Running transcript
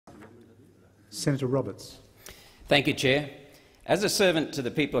Senator Roberts. Thank you, Chair. As a servant to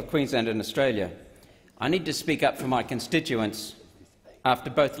the people of Queensland and Australia, I need to speak up for my constituents after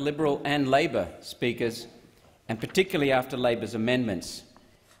both Liberal and Labor speakers, and particularly after Labor's amendments.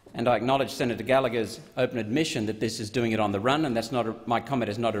 And I acknowledge Senator Gallagher's open admission that this is doing it on the run, and my comment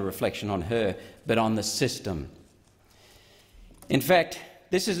is not a reflection on her, but on the system. In fact,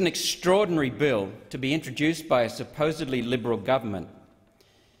 this is an extraordinary bill to be introduced by a supposedly Liberal government.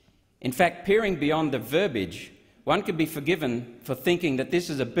 In fact, peering beyond the verbiage, one could be forgiven for thinking that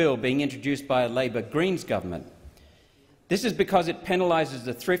this is a bill being introduced by a Labor-Greens government. This is because it penalises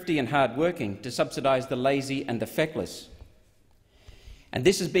the thrifty and hard-working to subsidise the lazy and the feckless. And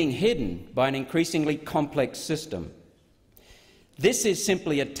this is being hidden by an increasingly complex system. This is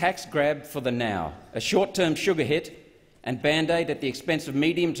simply a tax grab for the now, a short-term sugar hit and band-aid at the expense of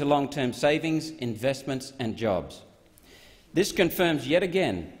medium to long-term savings, investments and jobs. This confirms yet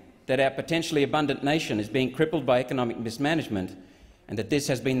again that our potentially abundant nation is being crippled by economic mismanagement, and that this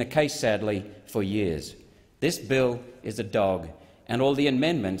has been the case, sadly, for years. This bill is a dog, and all the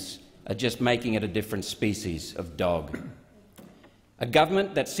amendments are just making it a different species of dog. A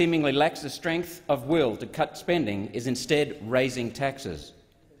government that seemingly lacks the strength of will to cut spending is instead raising taxes.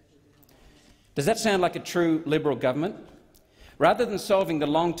 Does that sound like a true Liberal government? Rather than solving the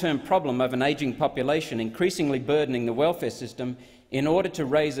long-term problem of an ageing population increasingly burdening the welfare system in order to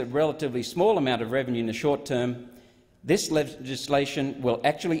raise a relatively small amount of revenue in the short term, this legislation will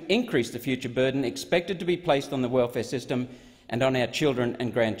actually increase the future burden expected to be placed on the welfare system and on our children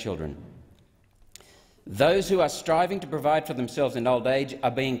and grandchildren. Those who are striving to provide for themselves in old age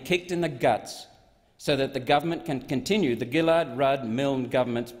are being kicked in the guts so that the government can continue the Gillard-Rudd-Milne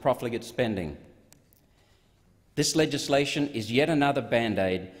government's profligate spending. This legislation is yet another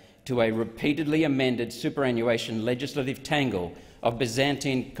band-aid to a repeatedly amended superannuation legislative tangle of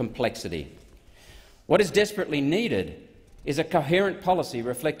Byzantine complexity. What is desperately needed is a coherent policy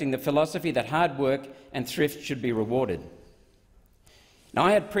reflecting the philosophy that hard work and thrift should be rewarded. Now,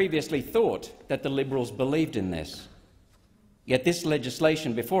 I had previously thought that the Liberals believed in this, yet this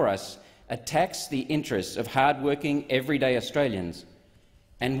legislation before us attacks the interests of hard-working, everyday Australians,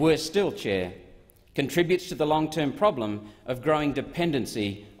 and worse still, Chair, contributes to the long-term problem of growing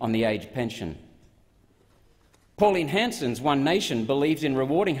dependency on the age pension. Pauline Hanson's One Nation believes in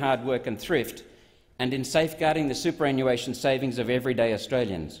rewarding hard work and thrift and in safeguarding the superannuation savings of everyday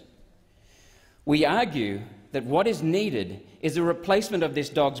Australians. We argue that what is needed is a replacement of this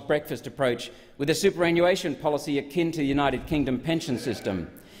dog's breakfast approach with a superannuation policy akin to the United Kingdom pension system,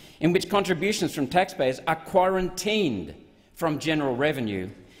 in which contributions from taxpayers are quarantined from general revenue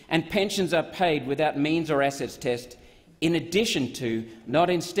and pensions are paid without means or assets test, in addition to, not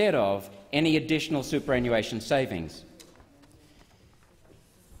instead of, any additional superannuation savings.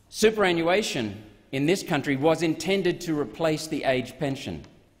 Superannuation in this country was intended to replace the age pension.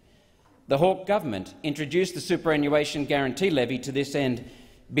 The Hawke government introduced the Superannuation Guarantee Levy to this end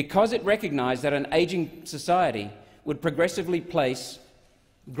because it recognised that an ageing society would progressively place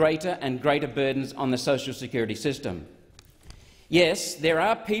greater and greater burdens on the social security system. Yes, there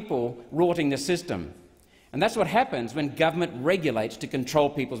are people rorting the system, and that's what happens when government regulates to control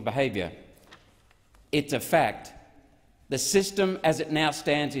people's behaviour. It's a fact. The system as it now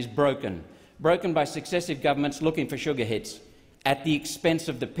stands is broken by successive governments looking for sugar hits at the expense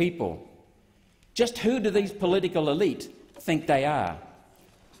of the people. Just who do these political elite think they are?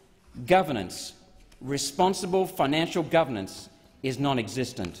 Governance, responsible financial governance, is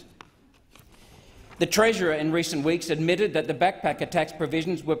non-existent. The Treasurer in recent weeks admitted that the backpacker tax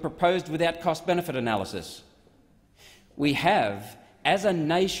provisions were proposed without cost-benefit analysis. We have, as a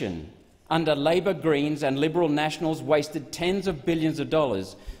nation, under Labor Greens and Liberal Nationals, wasted tens of billions of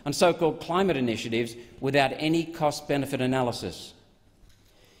dollars on so-called climate initiatives without any cost-benefit analysis.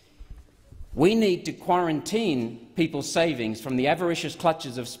 We need to quarantine people's savings from the avaricious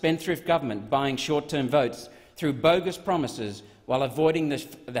clutches of spendthrift government buying short-term votes through bogus promises while avoiding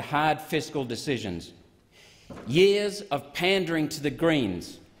the hard fiscal decisions. Years of pandering to the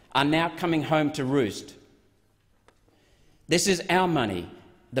Greens are now coming home to roost. This is our money,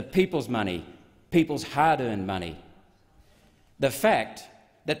 the people's money, people's hard-earned money. The fact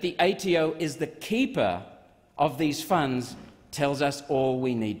that the ATO is the keeper of these funds tells us all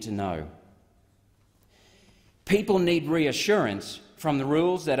we need to know. People need reassurance from the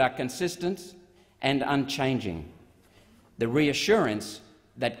rules that are consistent and unchanging. The reassurance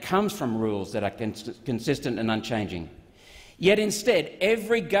that comes from rules that are consistent and unchanging. Yet instead,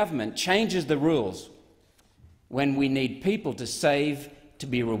 every government changes the rules when we need people to save to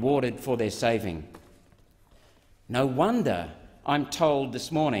be rewarded for their saving. No wonder I'm told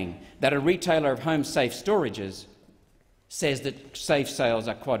this morning that a retailer of home safe storages says that safe sales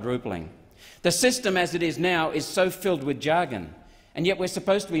are quadrupling. The system as it is now is so filled with jargon, and yet we're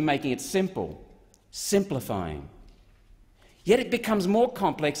supposed to be making it simple, simplifying. Yet it becomes more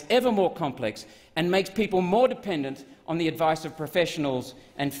complex, ever more complex, and makes people more dependent on the advice of professionals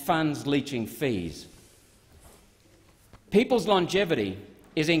and funds leeching fees. People's longevity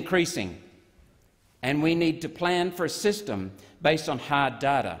is increasing, and we need to plan for a system based on hard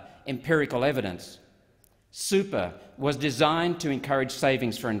data, empirical evidence. Super was designed to encourage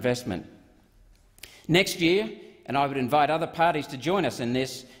savings for investment. Next year, and I would invite other parties to join us in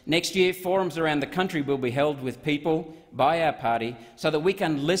this, next year forums around the country will be held with people by our party so that we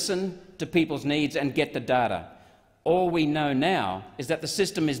can listen to people's needs and get the data. All we know now is that the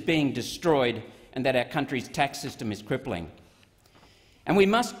system is being destroyed and that our country's tax system is crippling. And we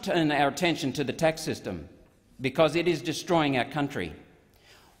must turn our attention to the tax system because it is destroying our country.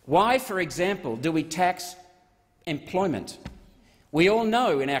 Why, for example, do we tax employment? We all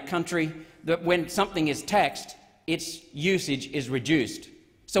know in our country that when something is taxed, its usage is reduced.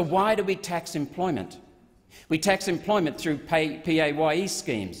 So why do we tax employment? We tax employment through PAYE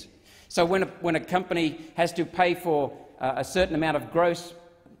schemes. So when a company has to pay for a certain amount of gross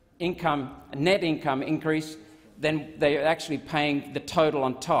income, net income increase, then they're actually paying the total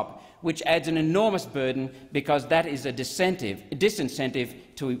on top, which adds an enormous burden because that is a disincentive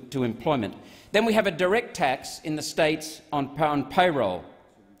to employment. Then we have a direct tax in the states on payroll.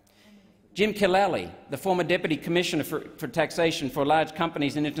 Jim Killaley, the former Deputy Commissioner for Taxation for Large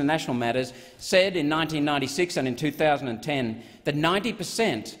Companies and International Matters, said in 1996 and in 2010 that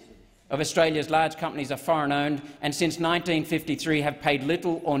 90% of Australia's large companies are foreign-owned and since 1953 have paid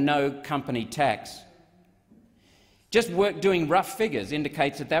little or no company tax. Just doing rough figures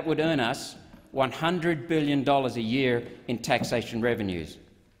indicates that that would earn us $100 billion a year in taxation revenues.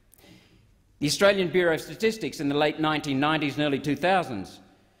 The Australian Bureau of Statistics in the late 1990s and early 2000s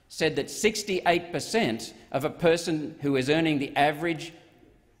said that 68% of a person who is earning the average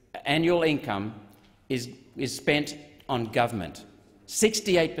annual income is spent on government.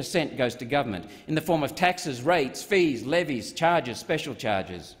 68% goes to government in the form of taxes, rates, fees, levies, charges, special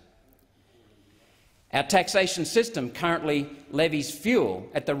charges. Our taxation system currently levies fuel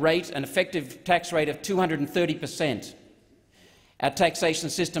at the rate, an effective tax rate of 230%. Our taxation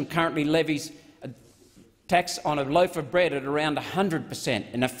system currently levies a tax on a loaf of bread at around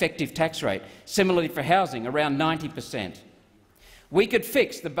 100%, an effective tax rate. Similarly for housing, around 90%. We could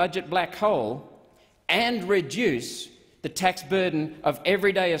fix the budget black hole and reduce the tax burden of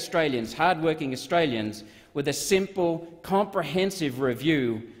everyday Australians, hard-working Australians, with a simple, comprehensive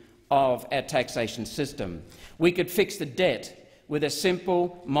review of our taxation system. We could fix the debt with a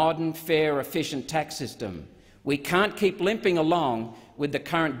simple, modern, fair, efficient tax system. We can't keep limping along with the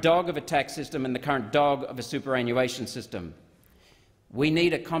current dog of a tax system and the current dog of a superannuation system. We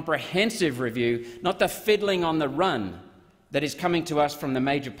need a comprehensive review, not the fiddling on the run that is coming to us from the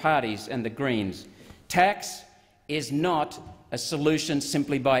major parties and the Greens. Tax is not a solution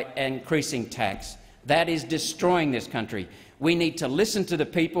simply by increasing tax. That is destroying this country. We need to listen to the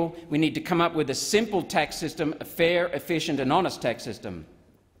people. We need to come up with a simple tax system, a fair, efficient and honest tax system.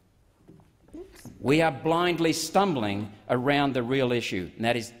 We are blindly stumbling around the real issue, and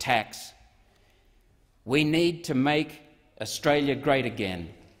that is tax. We need to make Australia great again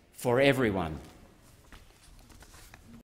for everyone.